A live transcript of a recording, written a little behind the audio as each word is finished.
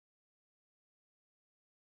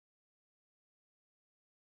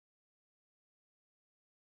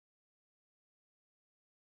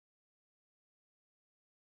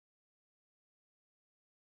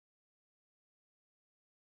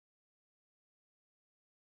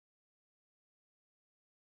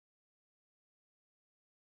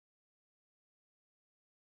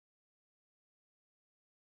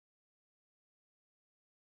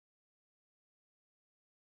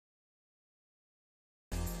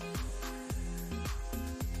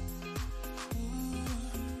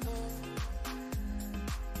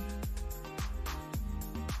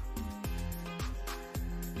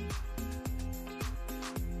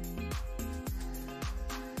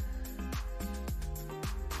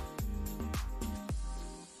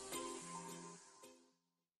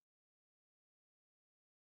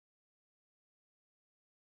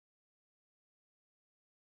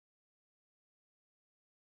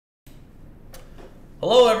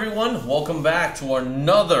Hello everyone, welcome back to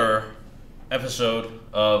another episode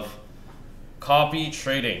of Copy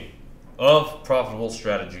Trading of Profitable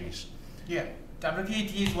Strategies. Yeah,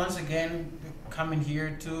 WPAT is once again coming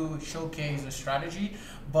here to showcase the strategy.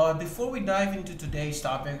 But before we dive into today's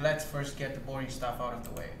topic, let's first get the boring stuff out of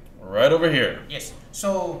the way. Right over here. Yes,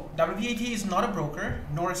 so WPAT is not a broker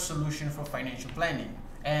nor a solution for financial planning.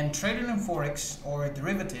 And trading in Forex or a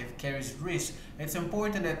derivative carries risk. It's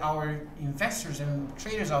important that our investors and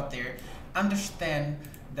traders out there understand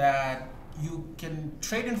that you can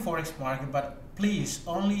trade in Forex market, but please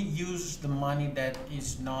only use the money that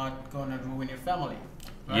is not going to ruin your family.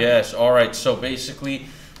 Right? Yes, all right. So basically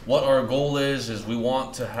what our goal is we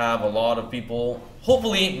want to have a lot of people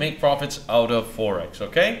hopefully make profits out of Forex,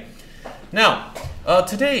 okay? Now,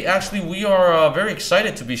 today actually we are very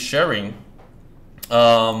excited to be sharing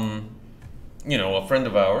a friend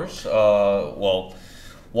of ours. Well,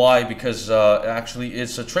 why? Because actually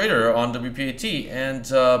it's a trader on WPAT,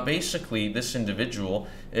 and basically this individual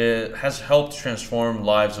has helped transform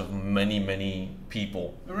lives of many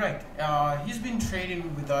people. Right. He's been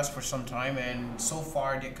trading with us for some time, and so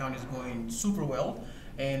far the account is going super well.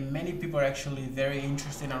 And many people are actually very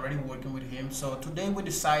interested in already working with him. So today we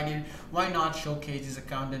decided, why not showcase his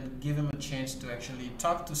account and give him a chance to actually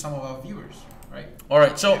talk to some of our viewers, right? All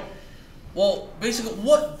right. So, well, basically,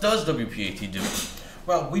 what does WPAT do?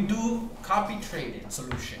 Well, we do copy trading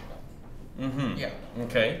solution. Mm-hmm. Yeah.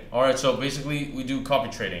 Okay. All right. So basically, we do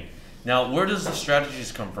copy trading. Now, where does the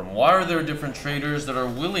strategies come from? Why are there different traders that are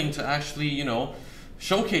willing to actually,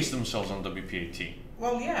 showcase themselves on WPAT?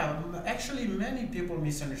 Well, yeah, actually many people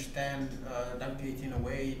misunderstand WPAT in a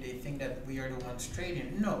way. They think that we are the ones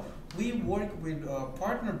trading. No, we work with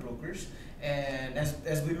partner brokers, and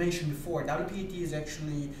as we mentioned before, WPAT is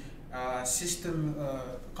actually a system,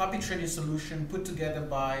 copy trading solution put together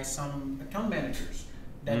by some account managers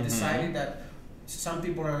that decided that some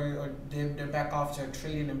people their back office are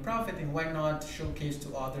trading and profiting. Why not showcase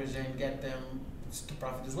to others and get them to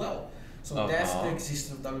profit as well? So that's the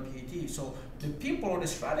existence of WPAT. So the people or the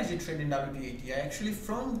strategy trading WPAT are actually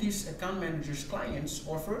from these account managers' clients,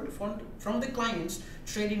 or from the clients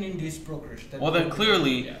trading in these brokers. Well, then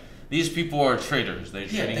clearly these people are traders. They're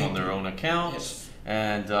trading on their own accounts, yes.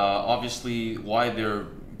 And obviously why they're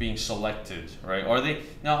being selected, right? Are they,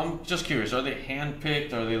 now I'm just curious, are they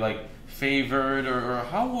handpicked? Are they like favored, or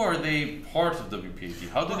how are they part of WPAT?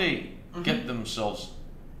 How do they get themselves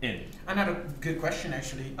in? Another good question,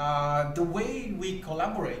 actually. The way we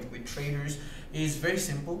collaborate with traders is very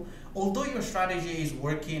simple. Although your strategy is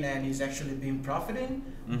working and is actually being profiting,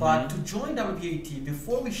 but to join WPAT,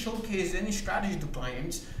 before we showcase any strategy to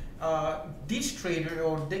clients, this trader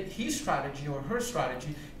or his strategy or her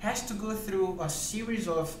strategy has to go through a series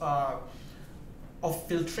of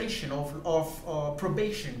filtration, of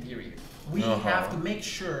probation period. We have to make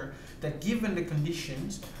sure that given the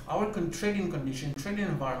conditions, our trading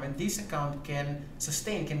environment, this account can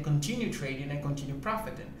sustain, can continue trading and continue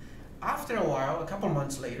profiting. After a while, a couple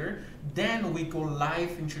months later, then we go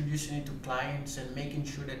live introducing it to clients and making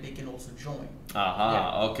sure that they can also join.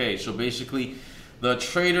 Okay, so basically the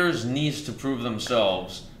traders needs to prove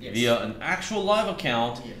themselves via an actual live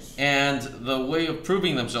account, and the way of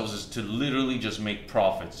proving themselves is to literally just make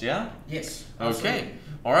profits, yeah? Yes. Okay. Absolutely.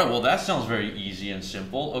 All right, well that sounds very easy and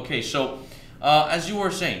simple. Okay, so as you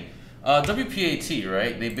were saying, WPAT,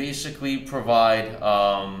 right, they basically provide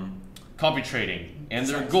copy trading, and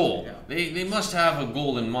their goal, they must have a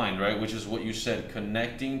goal in mind, right, which is what you said,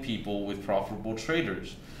 connecting people with profitable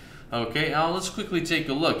traders. Okay, now let's quickly take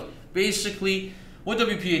a look. Basically, what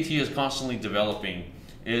WPAT is constantly developing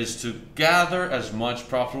is to gather as much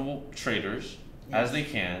profitable traders as they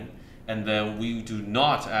can, and then we do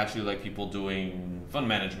not actually like people doing fund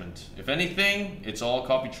management. If anything, it's all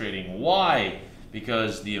copy trading. Why?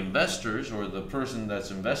 Because the investors, or the person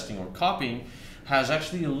that's investing or copying, has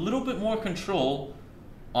actually a little bit more control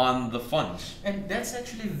on the funds. And that's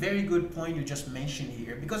actually a very good point you just mentioned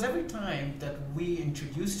here, because every time that we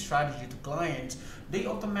introduce strategy to clients, they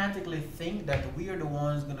automatically think that we are the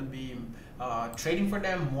ones going to be trading for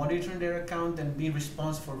them, monitoring their account, and be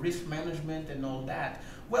responsible for risk management and all that.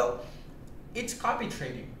 Well, it's copy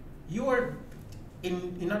trading. You are,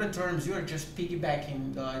 in other terms, you are just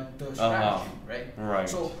piggybacking the strategy, right? Right.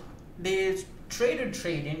 So the trader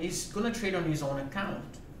trading is going to trade on his own account,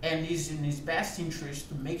 and is in his best interest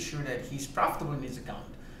to make sure that he's profitable in his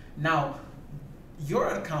account. Now, your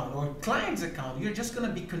account or client's account, you're just going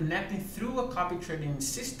to be connecting through a copy trading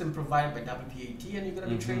system provided by WPAT, and you're going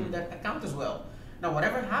to be trading that account as well. Now,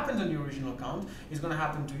 whatever happens on your original account is going to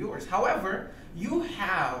happen to yours. However, you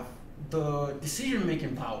have the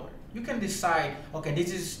decision-making power. You can decide, okay,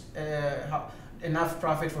 this is enough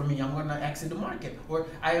profit for me. I'm gonna exit the market, or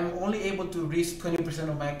I am only able to risk 20%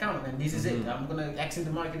 of my account, and this is it. I'm gonna exit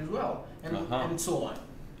the market as well, and so on.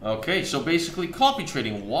 Okay, so basically, copy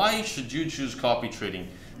trading. Why should you choose copy trading?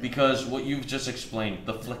 Because what you've just explained,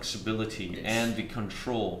 the flexibility and the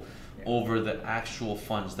control over the actual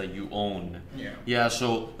funds that you own. Yeah,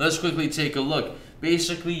 so let's quickly take a look.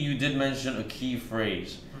 Basically, you did mention a key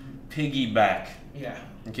phrase, piggyback.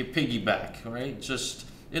 Okay, piggyback, right? Just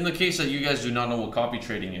in the case that you guys do not know what copy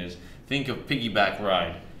trading is, think of piggyback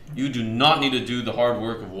ride. You do not need to do the hard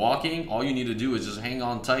work of walking. All you need to do is just hang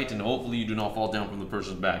on tight, and hopefully you do not fall down from the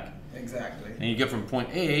person's back. Exactly. And you get from point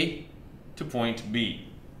A to point B.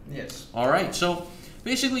 Yes. All right, so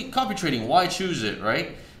basically copy trading, why choose it,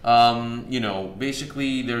 right? You know,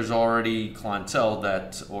 basically there's already clientele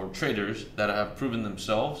that, or traders that have proven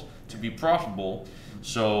themselves to be profitable.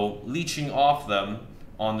 So leeching off them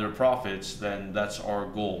on their profits, then that's our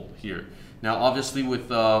goal here. Now, obviously with,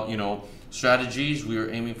 you know, strategies, we are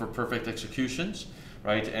aiming for perfect executions,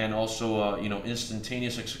 right? And also, you know,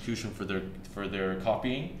 instantaneous execution for their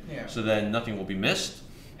copying, so that nothing will be missed.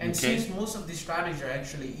 And since most of these strategies are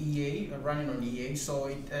actually EA, running on EA, so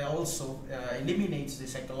it also eliminates the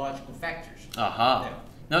psychological factors.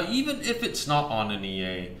 Now, even if it's not on an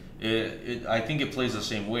EA, I think it plays the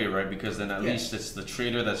same way, right? Because then at least it's the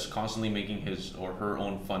trader that's constantly making his or her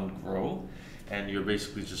own fund grow, and you're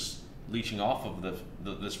basically just leeching off of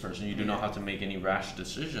this person. You do not have to make any rash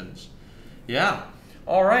decisions. Yeah.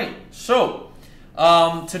 All right. So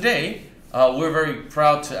today, we're very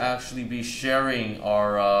proud to actually be sharing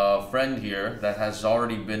our friend here that has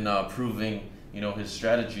already been proving, you know, his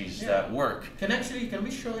strategies that work. Can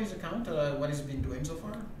we show his account, what he's been doing so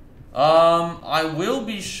far? I will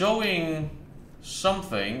be showing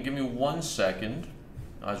something. Give me 1 second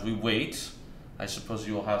as we wait. I suppose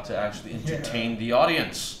you will have to actually entertain the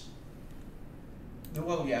audience.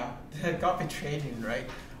 Well, copy trading, right?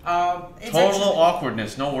 Total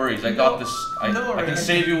awkwardness. No worries. I got this. I can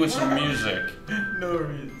save you with some music. No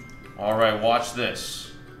worries. All right, watch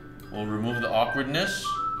this. We'll remove the awkwardness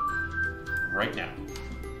right now.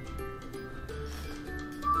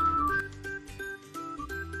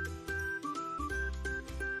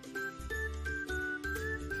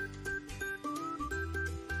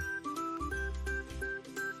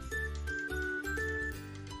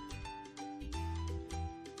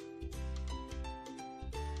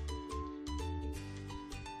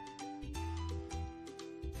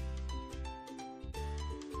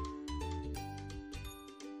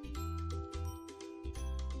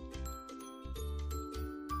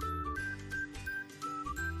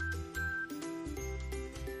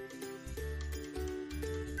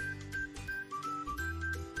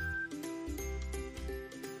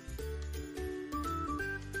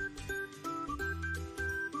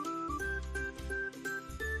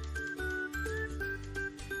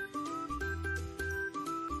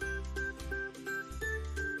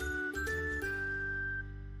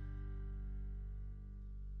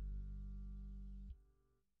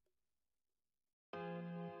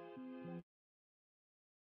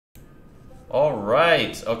 All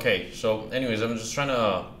right. Okay. So, anyways, I'm just trying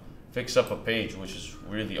to fix up a page, which is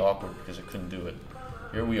really awkward because I couldn't do it.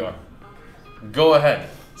 Here we are. Go ahead.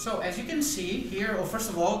 So, as you can see here, first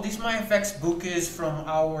of all, this MyFX book is from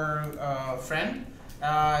our friend.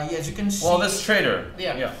 As you can see. Well, this trader.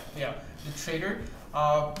 Yeah. The trader.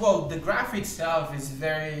 Well, the graph itself is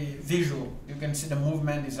very visual. You can see the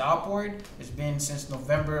movement is upward. It's been since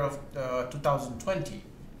November of 2020.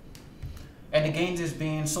 And the gains has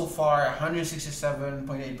been so far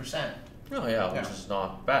 167.8%. Oh yeah, which is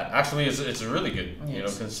not bad. Actually, it's really good. You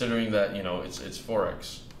know, considering that it's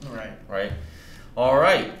forex. Right. All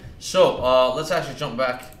right. So let's actually jump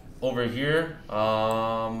back over here.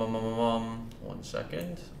 1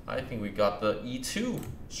 second. I think we got the E2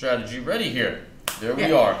 strategy ready here. There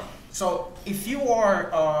we are. So if you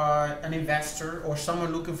are an investor or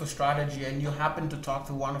someone looking for strategy and you happen to talk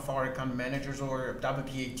to one of our account managers or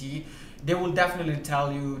WPAT, they will definitely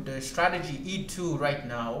tell you the strategy E2 right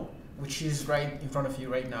now, which is right in front of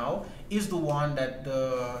you right now, is the one that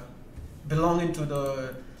belonging to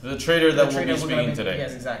the trader that will be speaking today.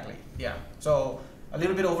 Yes, exactly. Yeah. So a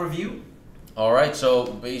little bit overview. All right. So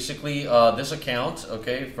basically, this account,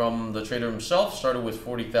 from the trader himself, started with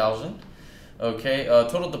 40,000.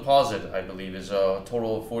 Total deposit, I believe, is a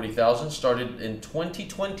total of 40,000. Started in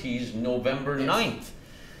 2020's November 9th.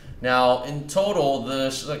 Now, in total,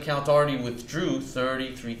 this account already withdrew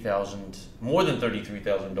more than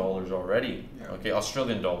 $33,000 already. Yeah. Okay,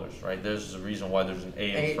 Australian dollars, right? There's a reason why there's an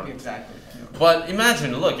A in front. Exactly. Yeah. But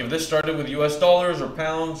imagine, look, if this started with US dollars or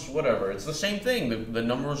pounds, whatever, it's the same thing. The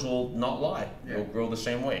numbers will not lie. Yeah. They'll grow the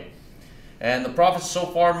same way. And the profits so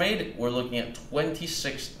far made, we're looking at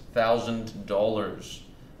 $26,000.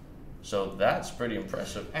 So that's pretty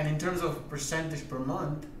impressive. And in terms of percentage per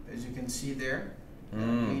month, as you can see there,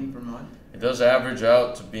 gain per month. It does average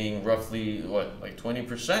out to being roughly, what, like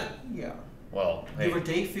 20%? Yeah. Well, Give or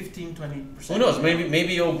take 15-20%. who knows?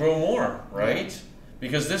 Maybe it'll grow more, right?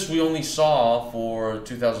 Because this we only saw for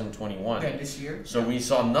 2021. Yeah, this year. So we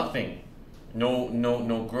saw nothing,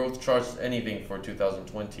 no growth charts, anything for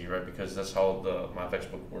 2020, right? Because that's how the MathX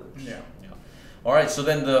book works. Yeah. All right. So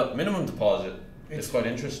then the minimum deposit It's is quite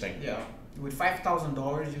interesting. Yeah. With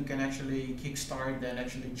 $5,000, you can actually kickstart and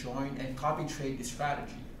actually join and copy trade the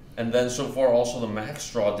strategy. And then so far also the max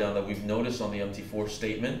drawdown that we've noticed on the MT4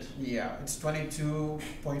 statement. Yeah, it's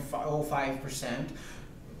 22.05%.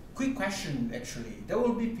 Quick question, actually. There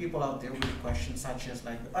will be people out there with questions such as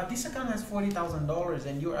like, this account has $40,000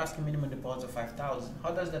 and you're asking minimum deposit of $5,000.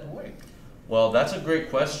 How does that work? Well, that's a great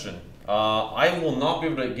question. I will not be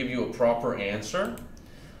able to give you a proper answer.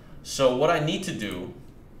 So what I need to do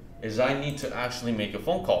is I need to actually make a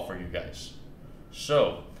phone call for you guys.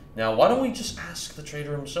 So now why don't we just ask the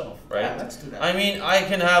trader himself, right? Yeah, let's do that. I mean, I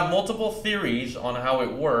can have multiple theories on how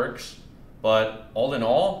it works, but all in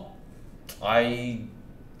all, I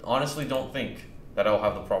honestly don't think that I'll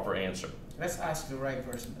have the proper answer. Let's ask the right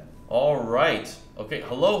person then. All right. Okay.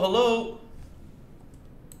 Hello.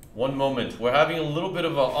 One moment. We're having a little bit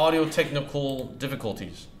of audio technical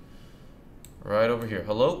difficulties. Right over here.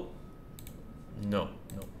 Hello? No.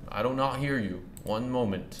 I do not hear you. One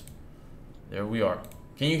moment. There we are.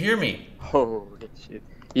 Can you hear me? Oh shit.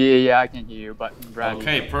 Yeah, I can hear you, but Bradley,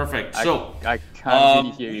 Okay, perfect. I can't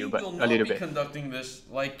really hear you, but a little We will bit. not be conducting this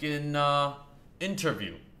like in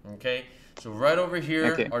interview. Okay. So right over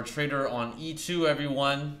here, Okay. our trader on E2,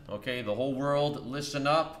 everyone. Okay, the whole world, listen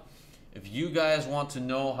up. If you guys want to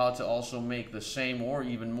know how to also make the same or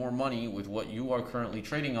even more money with what you are currently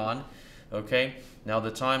trading on, okay, now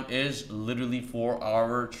the time is literally for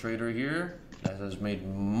our trader here that has made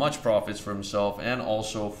much profits for himself and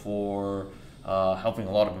also for helping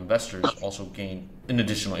a lot of investors also gain an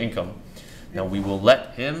additional income. Now we will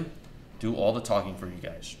let him do all the talking for you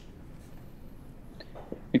guys.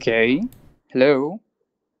 Okay. Hello.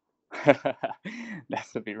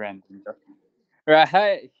 That's a bit random. Right.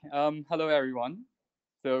 Hi. Hello everyone.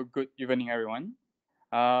 So good evening, everyone.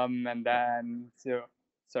 And then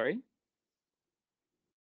sorry.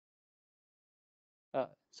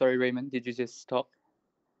 Sorry, Raymond. Did you just stop?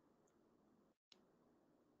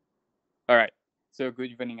 All right. So good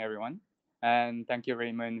evening, everyone, and thank you,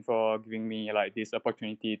 Raymond, for giving me like this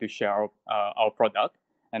opportunity to share our product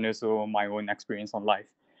and also my own experience on life.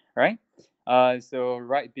 Right. So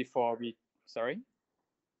right before we, sorry.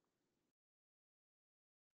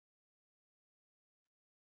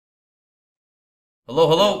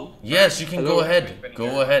 Hello. Yes, you can Hello. go ahead.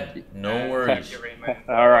 Go ahead. No worries. Thank you, Raymond,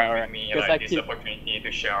 all right. Giving me like this opportunity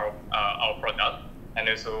to share our product and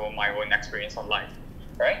also my own experience on life.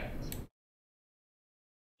 Right.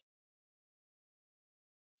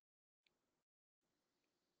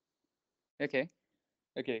 Okay.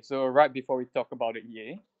 Okay. So right before we talk about the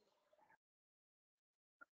EA.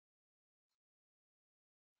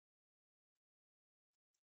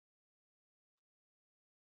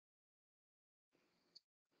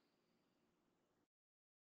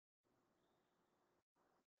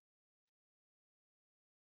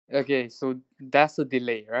 Okay. So that's a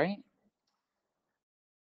delay, right?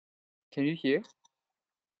 Can you hear?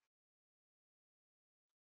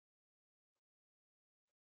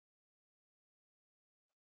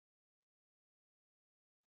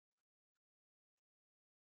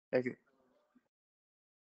 Okay.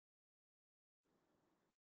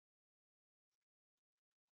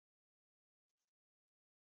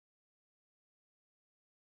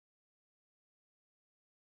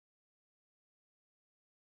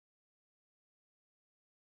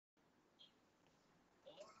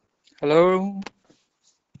 Hello.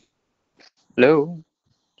 Hello.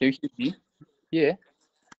 Can you hear me? Yeah.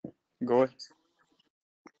 Go ahead.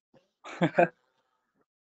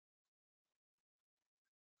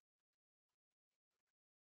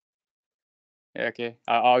 Okay,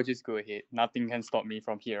 I'll just go ahead. Nothing can stop me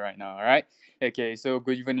from here right now. All right. Okay. So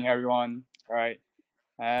good evening, everyone. All right.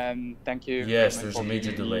 And thank you, Yes, Raymond, there's a for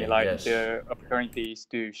major giving me delay. like Yes. the opportunities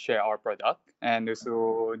to share our product and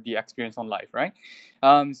also the experience on life, right?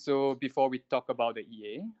 So before we talk about the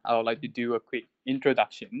EA, I would like to do a quick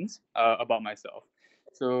introductions about myself.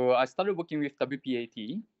 So I started working with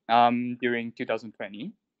WPAT during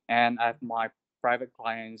 2020, and I have my private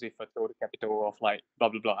clients with a total capital of like blah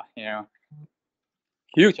blah blah,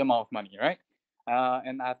 huge amount of money, right?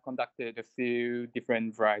 And I've conducted a few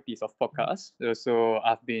different varieties of podcasts. So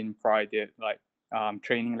I've been provided like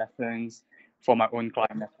training lessons for my own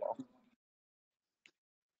client as well.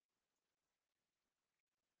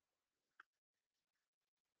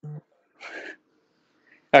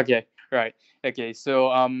 Okay, right. Okay, so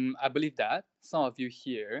I believe that some of you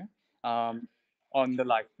here um, on the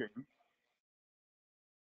live stream.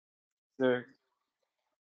 So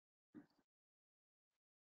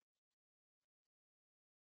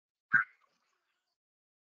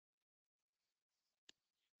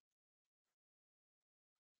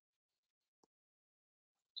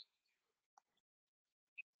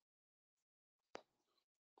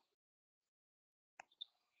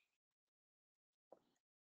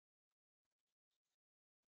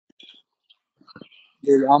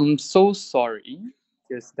I'm so sorry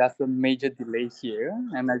because that's a major delay here,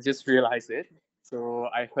 and I just realized it. So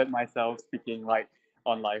I heard myself speaking like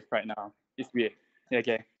on live right now. It's weird.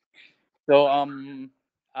 Okay. So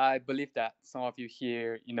I believe that some of you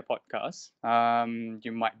here in the podcast,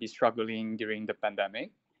 you might be struggling during the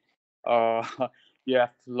pandemic. Uh, you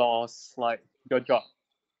have lost like your job,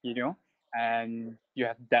 and you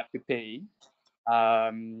have debt to pay.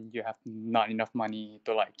 You have not enough money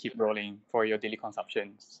to like keep rolling for your daily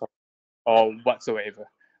consumption, so, or whatsoever.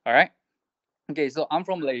 All right. Okay, so I'm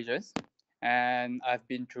from Malaysia, and I've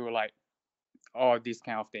been through like or this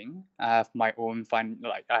kind of thing. I have my own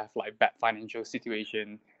I have like bad financial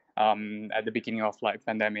situation at the beginning of like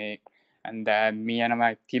pandemic, and then me and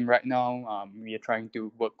my team right now we are trying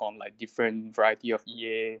to work on like different variety of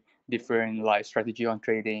EA, different like strategy on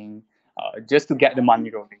trading, just to get the money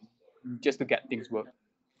rolling, just to get things work.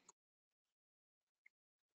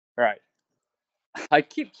 Right. I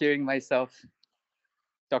keep hearing myself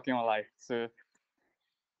talking on live, so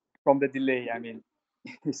from the delay, I mean,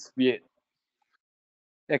 it's weird.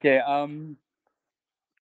 Okay. All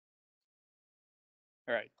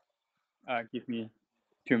right. Give me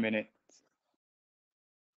 2 minutes.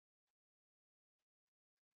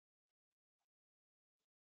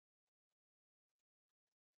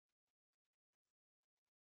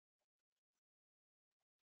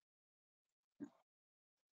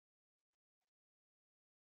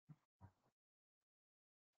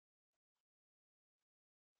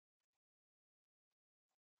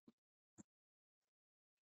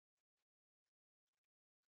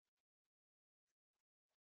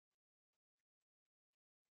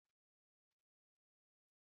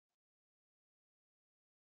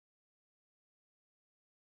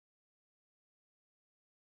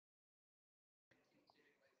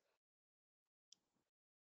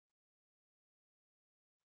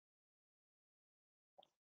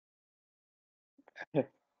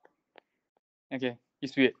 Okay,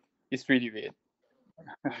 it's weird. It's really weird.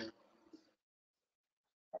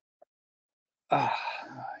 Ah,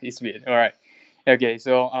 it's weird. All right. Okay,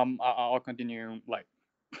 so I'll continue like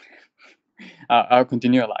I'll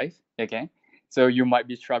continue your life. Okay, so you might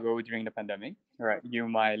be struggle during the pandemic. Right, you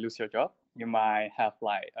might lose your job. You might have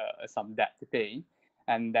like some debt to pay,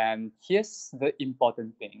 and then here's the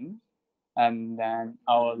important thing. And then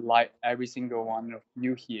I would like every single one of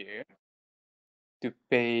you here to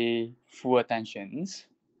pay full attentions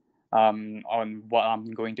on what I'm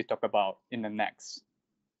going to talk about in the next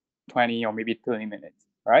 20 or maybe 30 minutes,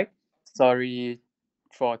 right? Sorry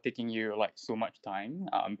for taking you like so much time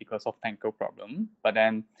because of technical problem. But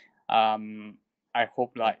then I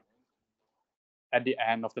hope like at the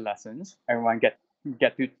end of the lessons, everyone get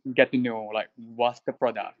to know like what's the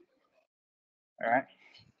product, all right?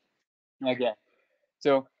 Okay.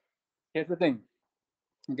 So here's the thing.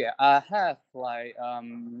 Okay, I have like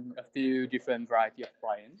a few different variety of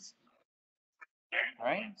clients.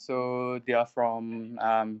 Right? So they are from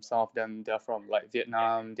some of them they are from like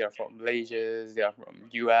Vietnam, they are from Malaysia, they are from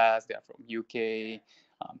US, they are from UK,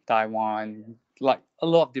 Taiwan, like a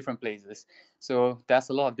lot of different places. So that's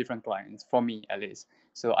a lot of different clients for me at least.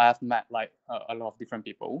 So I've met like a lot of different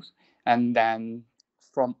people, and then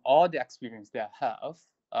from all the experience that I have,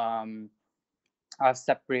 I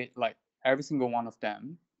separate like every single one of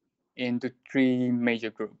them into three major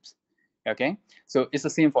groups. Okay, so it's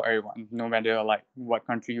the same for everyone, no matter like what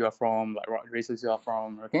country you are from, like what races you are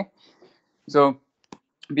from. Okay, so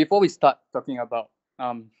before we start talking about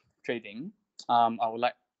trading, I would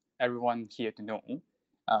like everyone here to know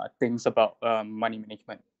things about money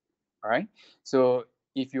management. All right. So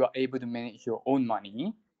if you are able to manage your own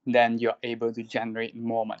money, then you are able to generate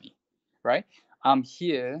more money, right? I'm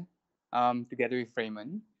here together with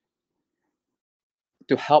Raymond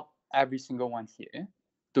to help every single one here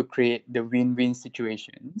to create the win-win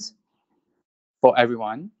situations for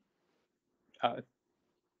everyone uh,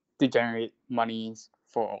 to generate monies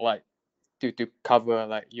for like to cover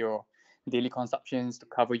like your daily consumptions, to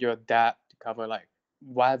cover your debt, to cover like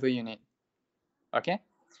whatever you need. Okay.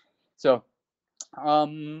 So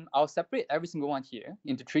I'll separate every single one here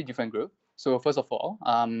into three different groups. So first of all,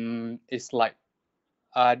 it's like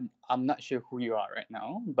I'm not sure who you are right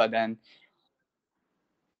now, but then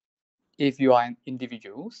if you are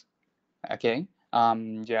individuals, okay,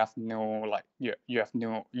 you have no like you have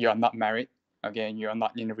no you're not married, okay, you're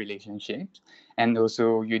not in a relationship, and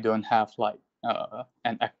also you don't have like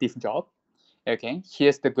an active job. Okay,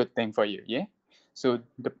 here's the good thing for you, yeah. So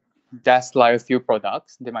that's like a few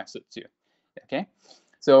products they might suit you. Okay,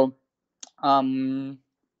 so um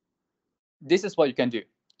this is what you can do.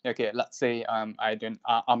 Okay, let's say I'm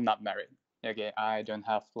not married. Okay, I don't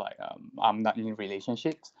have like I'm not in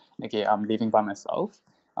relationships. Okay, I'm living by myself.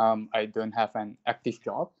 I don't have an active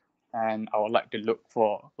job, and I would like to look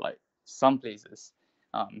for like some places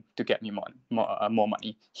to get me more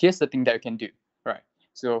money. Here's the thing that you can do, right?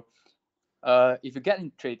 So if you get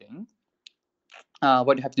in trading,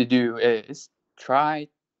 what you have to do is try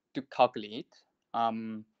to calculate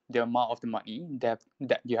the amount of the money that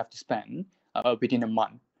you have to spend within a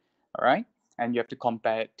month. All right, and you have to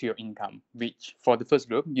compare it to your income, which for the first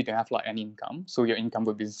group you don't have like any income, so your income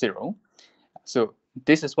will be zero. So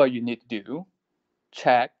this is what you need to do: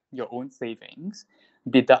 check your own savings,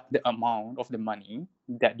 deduct the amount of the money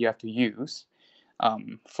that you have to use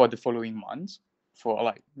for the following months, for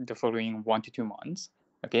like the following 1 to 2 months,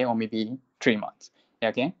 okay, or maybe 3 months.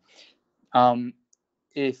 Okay, um,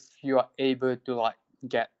 if you are able to like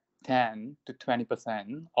get 10 to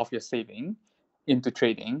 20% of your saving into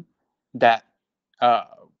trading, that uh,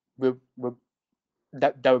 will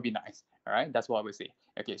that would be nice. All right, that's what I would say.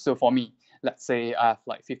 Okay, so for me, let's say I have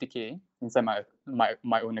like 50K inside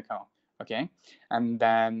my own account. Okay, and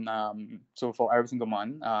then so for every single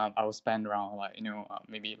month, I will spend around like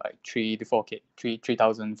maybe like 3 to 4K,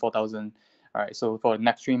 3,000, 4,000. All right, so for the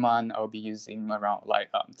next 3 months, I'll be using around like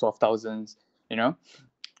 12,000. You know,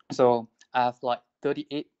 so I have like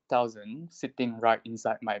 38,000 sitting right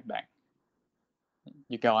inside my bank.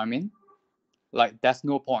 You get what I mean? Like that's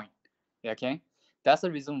no point. Okay, that's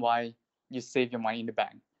the reason why you save your money in the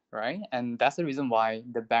bank, right? And that's the reason why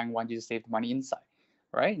the bank wants you to save the money inside,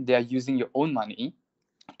 right? They are using your own money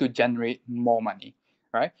to generate more money,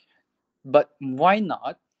 right? But why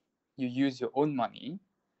not you use your own money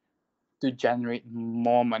to generate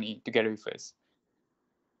more money together with us?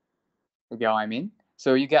 You get what I mean?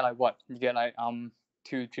 So you get like what? You get like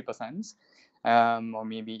 2-3%, or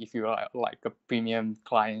maybe if you are like a premium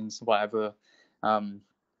clients, whatever, um,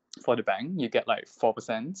 for the bank, you get like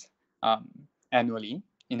 4% annually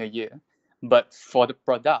in a year. But for the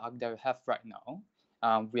product that we have right now,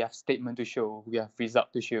 we have statement to show, we have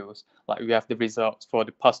result to show, like we have the results for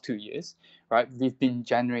the past 2 years, right? We've been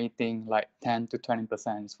generating like 10 to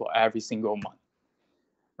 20% for every single month,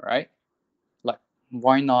 right? Like,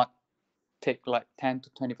 why not take like 10 to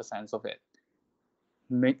 20% of it,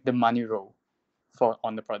 make the money roll for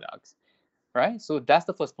on the products, right? So that's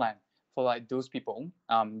the first plan for like those people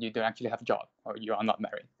you don't actually have a job or you are not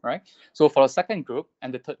married, right? So for the second group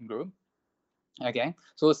and the third group, okay,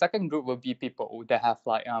 so the second group will be people that have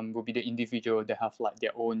like will be the individual that have like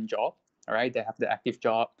their own job, all right, they have the active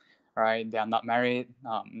job, right, they are not married,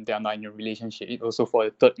 they are not in a relationship. Also for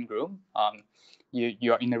the third group,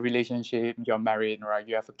 you are in a relationship, you're married, right,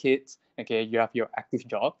 you have a kids, okay, you have your active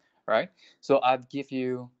job, right? So I'll give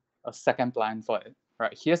you a second plan for it,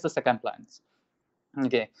 right? Here's the second plan.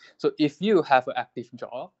 Okay, so if you have an active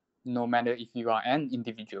job, no matter if you are an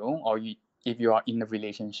individual or if you are in a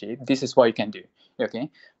relationship, this is what you can do. Okay,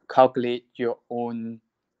 calculate your own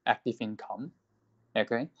active income.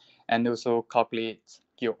 Okay, and also calculate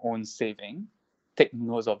your own saving. Take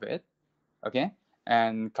notes of it. Okay,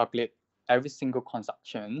 and calculate every single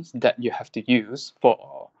transactions that you have to use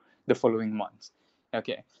for the following months.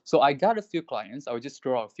 Okay, so I got a few clients. I'll just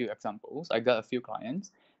draw a few examples. I got a few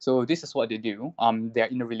clients. So this is what they do. They're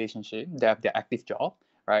in a relationship. They have their active job,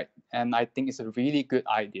 right? And I think it's a really good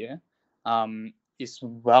idea. It's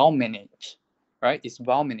well managed, right? It's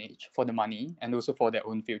well managed for the money and also for their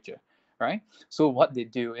own future, right? So what they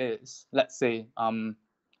do is, let's say,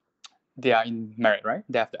 they are in married, right?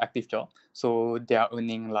 They have the active job, so they are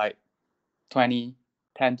earning like 20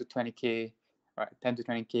 10 to 20k, right? 10 to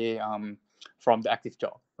 20k from the active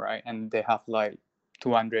job, right? And they have like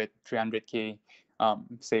 200 300k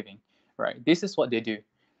saving, right? This is what they do.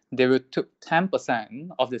 They will took 10%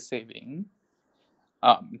 of the saving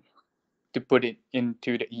um, to put it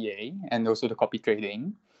into the EA and also the copy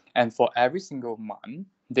trading. And for every single month,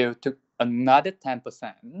 they will took another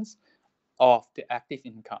 10% of the active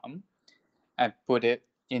income and put it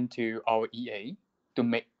into our EA to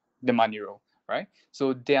make the money roll, right?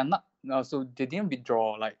 So they are not, so they didn't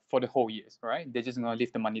withdraw like for the whole years, right? They're just gonna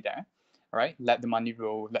leave the money there, right? Let the money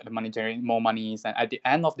roll, let the money generate more monies, and at the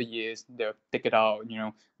end of the years, they'll take it out,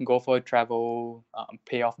 go for a travel,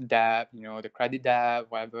 pay off debt, the credit debt,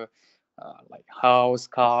 whatever, like house,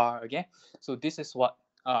 car, okay? So this is what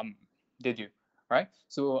they do, right?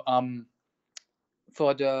 So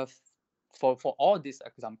for the for all this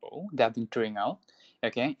example that I've been throwing out,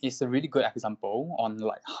 okay, it's a really good example on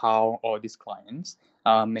like how all these clients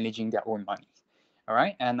are managing their own money. All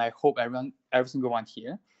right, and I hope every single one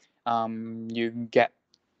here, you get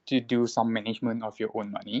to do some management of your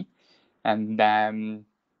own money, and then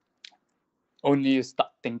only you start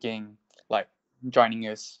thinking like joining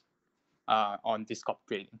us on this cop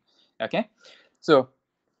trading. Okay, so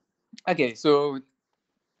so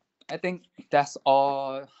I think that's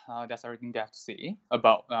all. That's everything they have to say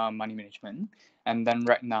about money management. And then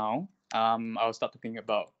right now, I'll start talking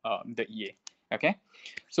about the EA. Okay,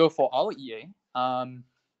 so for our EA,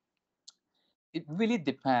 it really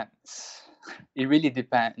depends. It really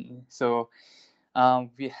depends. So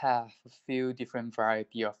we have a few different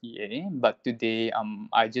variety of EA, but today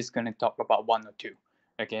I just gonna talk about one or two.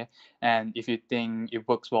 Okay, and if you think it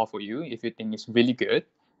works well for you, if you think it's really good,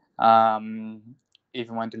 um, if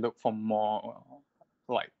you want to look for more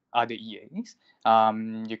like other EAs,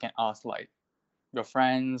 you can ask like your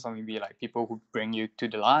friends or maybe like people who bring you to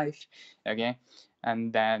the life, okay,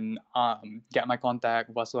 and then get my contact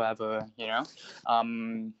whatsoever,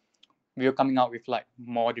 we're coming out with like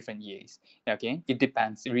more different EAs. Okay, it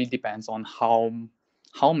depends. It really depends on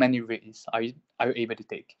how many rates are you able to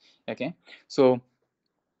take. Okay, so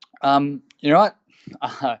you know what?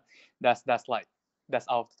 Uh, that's like that's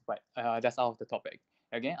out of the topic.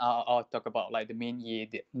 Okay, I'll talk about like the main EA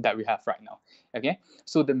that we have right now. Okay,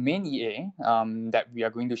 so the main EA that we are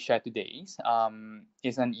going to share today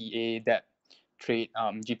is an EA that trade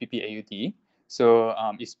GBP AUD. So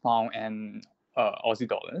it's pound and Aussie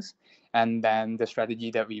dollars, and then the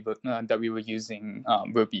strategy that we were using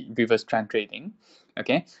will be reverse trend trading.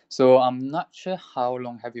 Okay, so I'm not sure how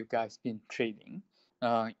long have you guys been trading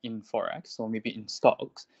in forex or maybe in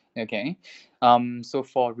stocks. Okay, so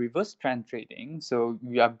for reverse trend trading, so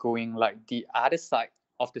we are going like the other side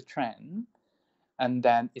of the trend, and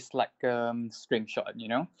then it's like string shot.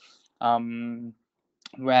 Um,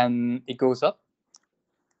 when it goes up,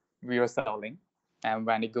 we are selling, and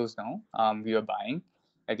when it goes down, we are buying.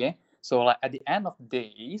 Okay, so like at the end of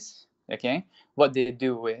days, okay, what they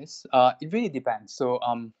do is it really depends. So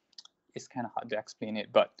it's kind of hard to explain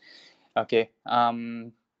it, but okay,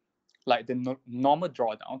 like the normal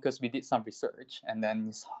drawdown, because we did some research and then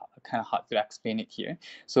it's kind of hard to explain it here.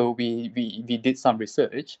 So we did some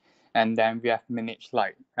research, and then we have managed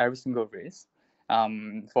like every single risk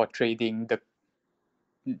for trading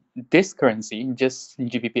this currency, just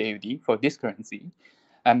GBP for this currency,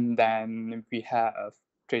 and then we have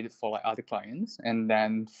traded for like other clients, and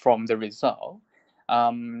then from the result,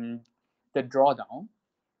 the drawdown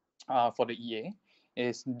for the EA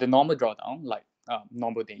is the normal drawdown, like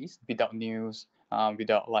normal days, without news,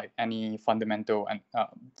 without like any fundamental and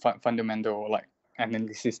fundamental like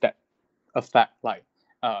analysis that affect like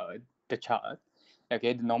uh, the chart.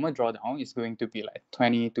 Okay, the normal drawdown is going to be like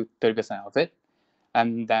 20 to 30% of it,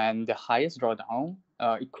 and then the highest drawdown,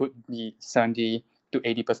 it could be 70 to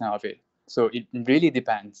 80% of it. So it really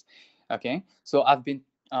depends. Okay, so I've been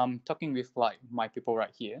talking with like my people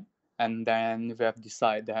right here, and then we have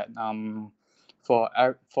decided that for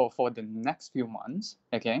the next few months,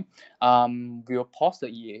 okay, we'll pause the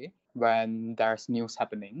EA when there's news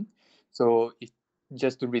happening. So it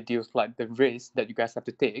just to reduce like the risk that you guys have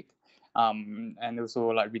to take, and also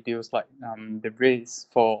like reduce like the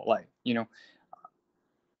risk for like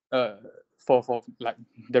uh, for like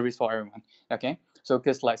the risk for everyone. Okay, so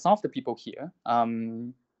because like some of the people here,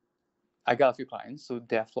 I got a few clients, so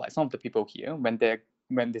they have like some of the people here when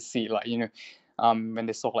they see like when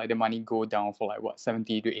they saw like the money go down for like what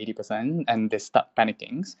 70 to 80%, and they start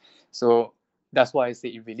panicking. So that's why I say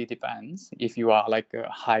it really depends if you are like a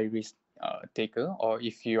high risk taker or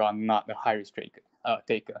if you are not a high risk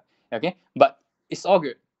taker. Okay, but it's all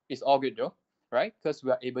good. It's all good though. right? Because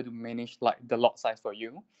we are able to manage like the lot size for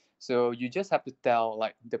you. So you just have to tell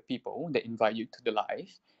like the people that invite you to the live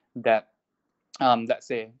that let's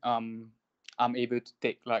say I'm able to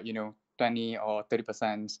take like 20 or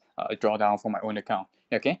 30% drawdown from my own account,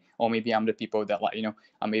 okay? Or maybe I'm the people that like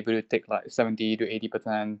I'm able to take like 70 to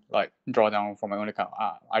 80% like drawdown from my own account.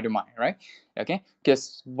 I don't mind, right? Okay,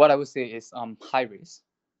 because what I would say is high risk,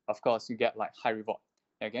 of course you get like high reward,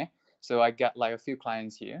 okay? So I got like a few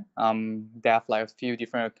clients here. They have like a few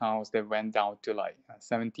different accounts that went down to like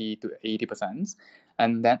 70 to 80%,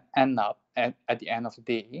 and then end up at the end of the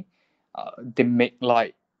day, they make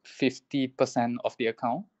like 50% of the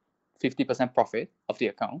account, 50% profit of the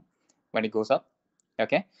account when it goes up.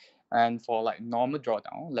 Okay. And for like normal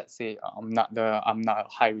drawdown, let's say I'm not a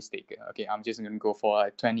high risk taker. Okay, I'm just gonna go for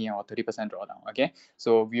like 20 or 30% drawdown. Okay,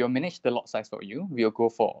 so we'll manage the lot size for you. We'll go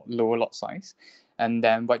for lower lot size, and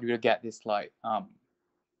then what you'll get is like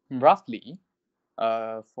roughly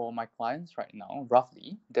for my clients right now,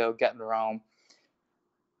 roughly they'll get around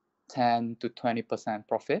 10 to 20%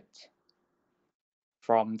 profit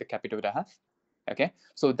from the capital they have. Okay,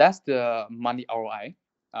 so that's the money ROI.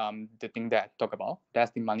 The thing that I talk about,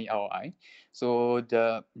 that's the money ROI. So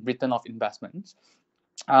the return of investments.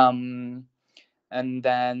 Um, and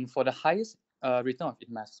then for the highest return of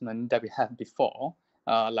investment that we had before,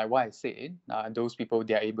 like what I said, those people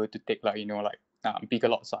they are able to take like bigger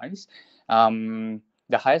lot size.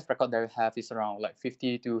 The highest record that we have is around like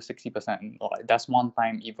 50 to 60%. Like that's one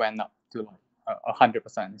time it went up to like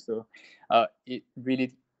 100%. So it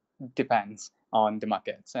really depends on the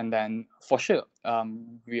markets. And then for sure,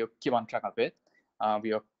 we'll keep on track of it.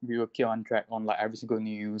 We will keep on track on like every single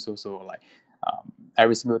news, also like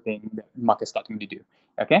every single thing that market starting to do.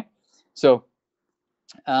 Okay, so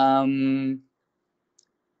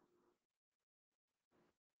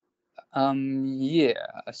yeah,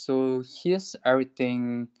 so here's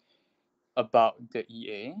everything about the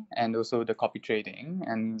EA and also the copy trading.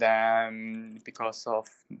 And then because of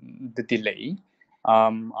the delay,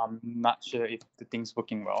 I'm not sure if the thing's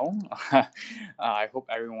working well. I hope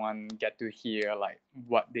everyone get to hear like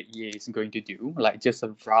what the EA is going to do, like just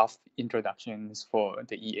a rough introductions for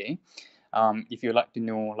the EA. If you like to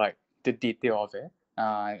know like the detail of it,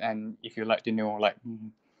 and if you like to know like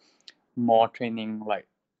more training like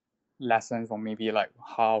lessons, or maybe like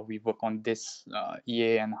how we work on this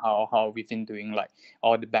EA and how we've been doing like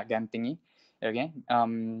all the backend thingy. Okay,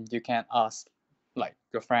 you can ask like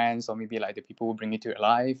your friends, or maybe like the people who bring you to your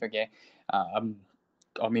life. Okay, um,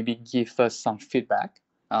 or maybe give us some feedback,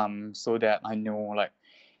 so that I know like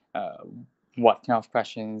uh, what kind of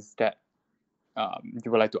questions that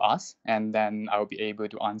you would like to ask, and then I will be able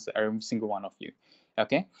to answer every single one of you.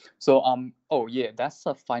 Okay, so oh yeah, that's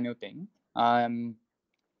a final thing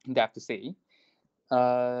that I have to say.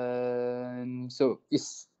 So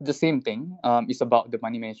it's the same thing. It's about the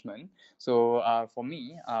money management. So for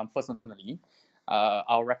me personally,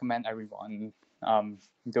 I'll recommend everyone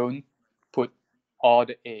don't put all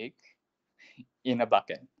the egg in a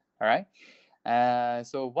bucket. All right.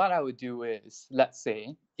 So what I would do is, let's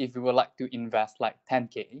say if you would like to invest like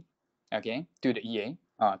 10K, okay, to the EA,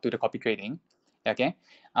 to the copy trading, okay,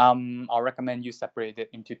 I'll recommend you separate it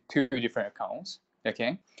into two different accounts,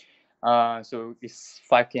 okay. So it's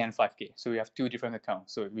 5K and 5K. So we have two different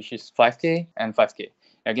accounts, so which is 5K and 5K.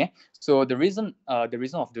 Okay. So the reason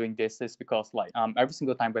of doing this is because like every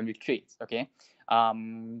single time when we trade, okay,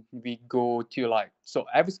 we go to like, so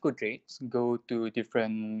every single trades go to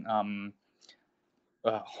different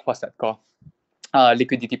what's that called?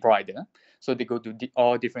 Liquidity provider. So they go to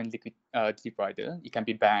all different liquidity provider. It can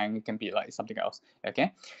be bank, it can be like something else.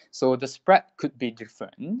 Okay, so the spread could be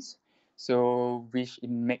different. So which it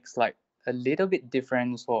makes like a little bit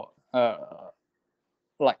difference for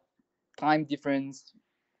like time difference,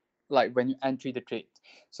 like when you entry the trade.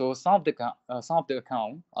 So some of the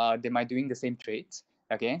account they might doing the same trades.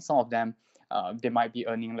 Okay, some of them they might be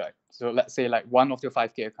earning like, so let's say like one of your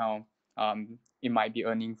 5K account, it might be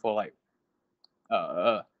earning for like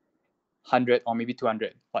 100 or maybe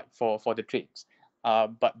 200 like for the trades,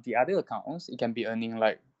 but the other accounts it can be earning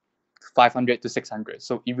like 500 to 600.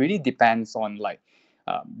 So it really depends on like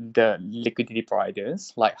the liquidity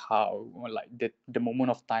providers, like how, like the moment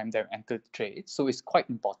of time they enter the trade. So it's quite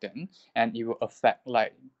important, and it will affect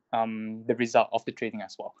like the result of the trading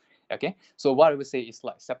as well. Okay, so what I would say is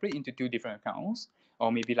like separate into two different accounts,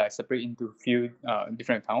 or maybe like separate into few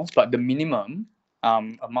different accounts, but the minimum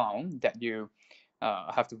amount that you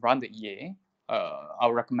have to run the EA,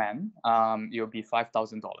 I'll recommend it'll be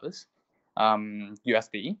 $5,000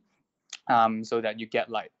 USD, so that you get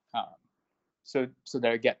like so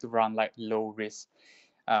that you get to run like low risk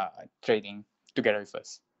trading. together with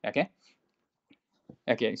us. Okay.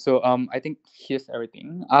 Okay. So I think here's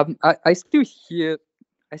everything. I still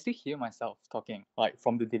hear myself talking like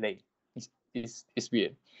from the delay. It's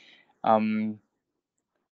weird. Um,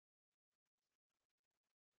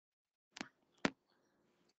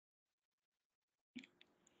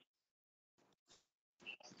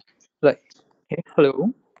 like, hey,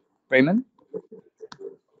 hello, Raymond.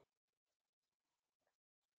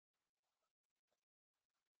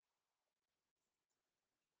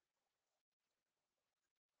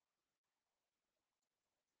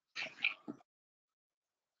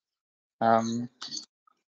 Um,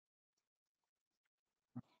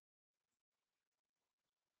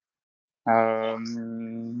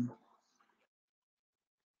 um,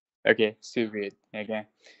 okay, still weird. Okay.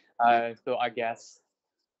 So I guess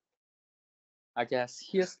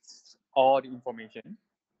here's all the information.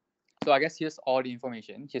 So I guess here's all the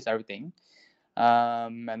information. Here's everything.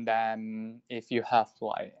 And then if you have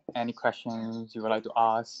like any questions you would like to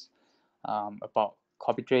ask about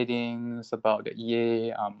copy tradings, about the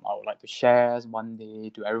EA, I would like to share one day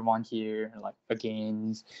to everyone here, like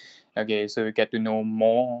again. Okay, so we get to know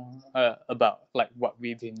more about like what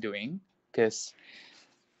we've been doing, because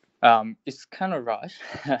it's kind of rushed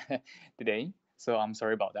today, so I'm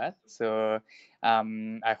sorry about that. So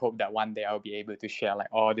I hope that one day I'll be able to share like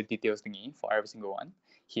all the details thingy for every single one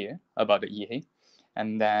here about the EA.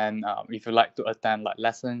 And then if you like to attend like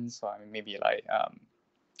lessons or maybe like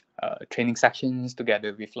training sections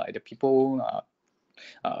together with like the people,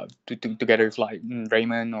 together with like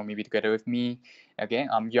Raymond or maybe together with me, okay,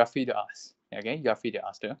 you are free to ask. Okay, you are free to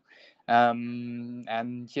ask too.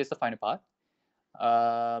 And here's the final part.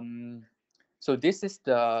 Um, so this is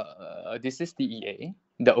the EA,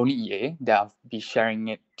 the only EA that I'll be sharing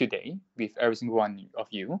it today with every single one of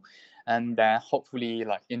you, and then hopefully,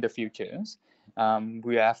 like in the futures,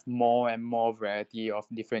 we have more and more variety of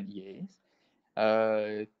different EAs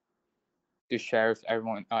to share with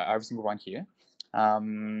everyone, every single one here,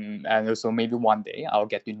 and also maybe one day I'll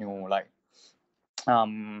get to know like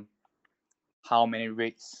um, how many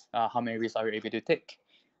risks are we able to take,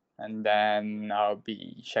 and then I'll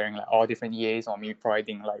be sharing like all different EAs or me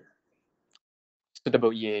providing like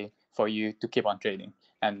suitable EA for you to keep on trading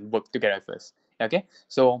and work together first. Okay,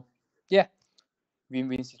 so yeah,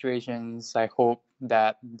 win-win situations. I hope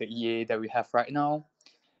that the EA that we have right now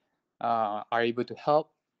are able to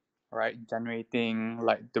help, right, generating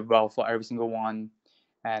like the wealth for every single one,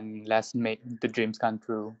 and let's make the dreams come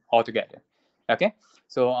true all together. Okay,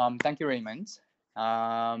 so thank you, Raymond,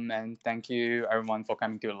 and thank you everyone for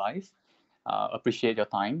coming to live. Appreciate your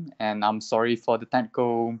time, and I'm sorry for the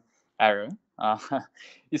technical error. Uh,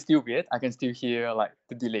 it's still weird. I can still hear like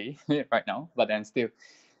the delay right now, but then still,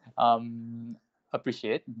 um,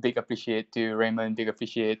 big appreciate to Raymond, big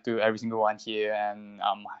appreciate to every single one here, and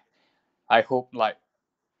I hope like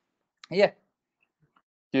yeah,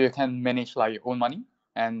 you can manage like your own money,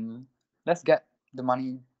 and let's get the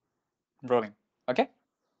money rolling. Okay,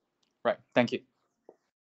 right? Thank you.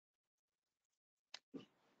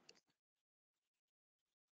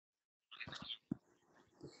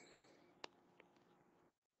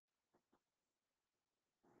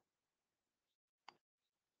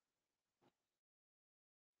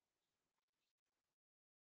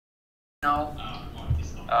 Now,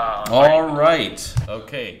 Are all you right.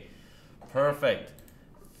 Okay. Perfect.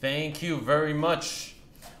 Thank you very much.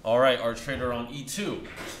 All right, our trader on E2.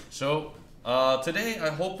 So today, I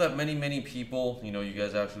hope that many people, you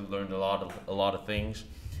guys actually learned a lot of things.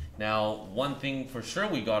 Now, one thing for sure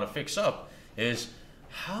we gotta fix up is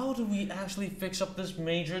how do we actually fix up this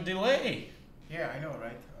major delay? Yeah, I know,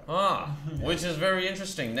 right? Which is very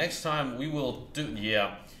interesting. Next time we will do,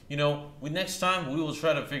 yeah. Next time we will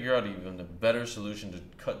try to figure out even a better solution to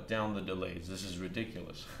cut down the delays. This is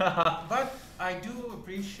ridiculous. But I do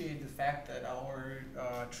appreciate the fact that our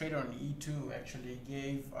trader on E2 actually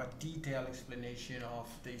gave a detailed explanation of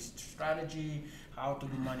the strategy, how to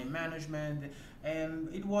do money management,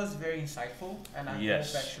 and it was very insightful. And I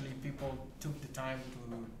Yes. hope actually people took the time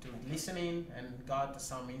to listen in and got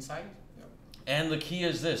some insight. Yeah. And the key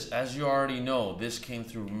is this, as you already know, this came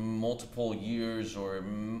through multiple years or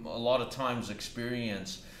a lot of times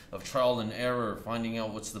experience of trial and error, finding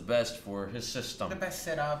out what's the best for his system. The best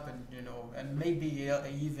setup, and and maybe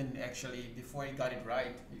even actually before he got it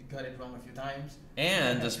right, he got it wrong a few times.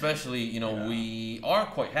 And especially, Yeah. we are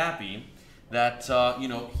quite happy that,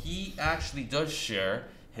 he actually does share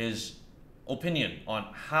his opinion on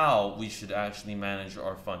how we should actually manage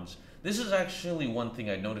our funds. This is actually one thing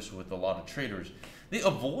I noticed with a lot of traders. They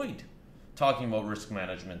avoid talking about risk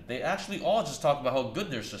management. They actually all just talk about how good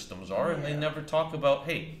their systems are, and they Yeah. never talk about,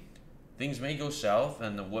 hey, things may go south,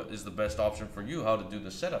 and what is the best option for you, how to do the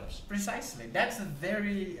setups. Precisely. That's the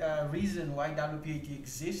very reason why WPAT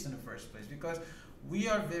exists in the first place, because we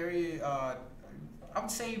are very, I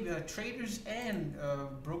would say traders and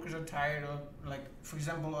brokers are tired of, like, for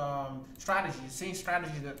example, strategies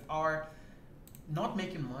that are not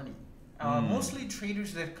making money. Mostly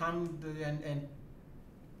traders that come and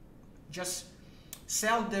just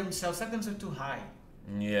set themselves too high.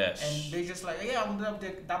 Yes. And they just like, yeah, I'm gonna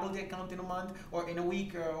double the account in a month or in a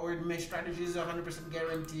week, or my strategy is 100%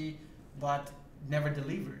 guarantee, but never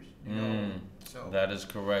delivers. You know? So that is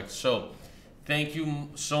correct. So thank you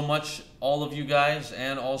so much, all of you guys,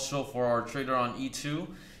 and also for our trader on E2.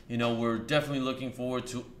 You know, we're definitely looking forward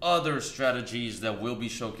to other strategies that will be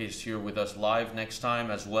showcased here with us live next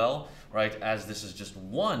time as well, right? As this is just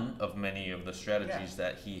one of many of the strategies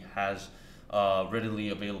that he has readily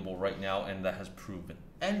available right now and that has proven.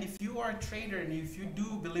 And if you are a trader and if you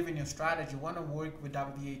do believe in your strategy, want to work with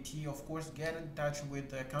WPAT, of course, get in touch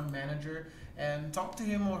with the account manager and talk to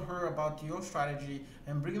him or her about your strategy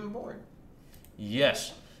and bring him aboard.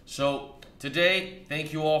 Yes. So today,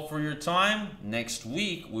 thank you all for your time. Next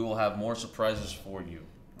week, we will have more surprises for you.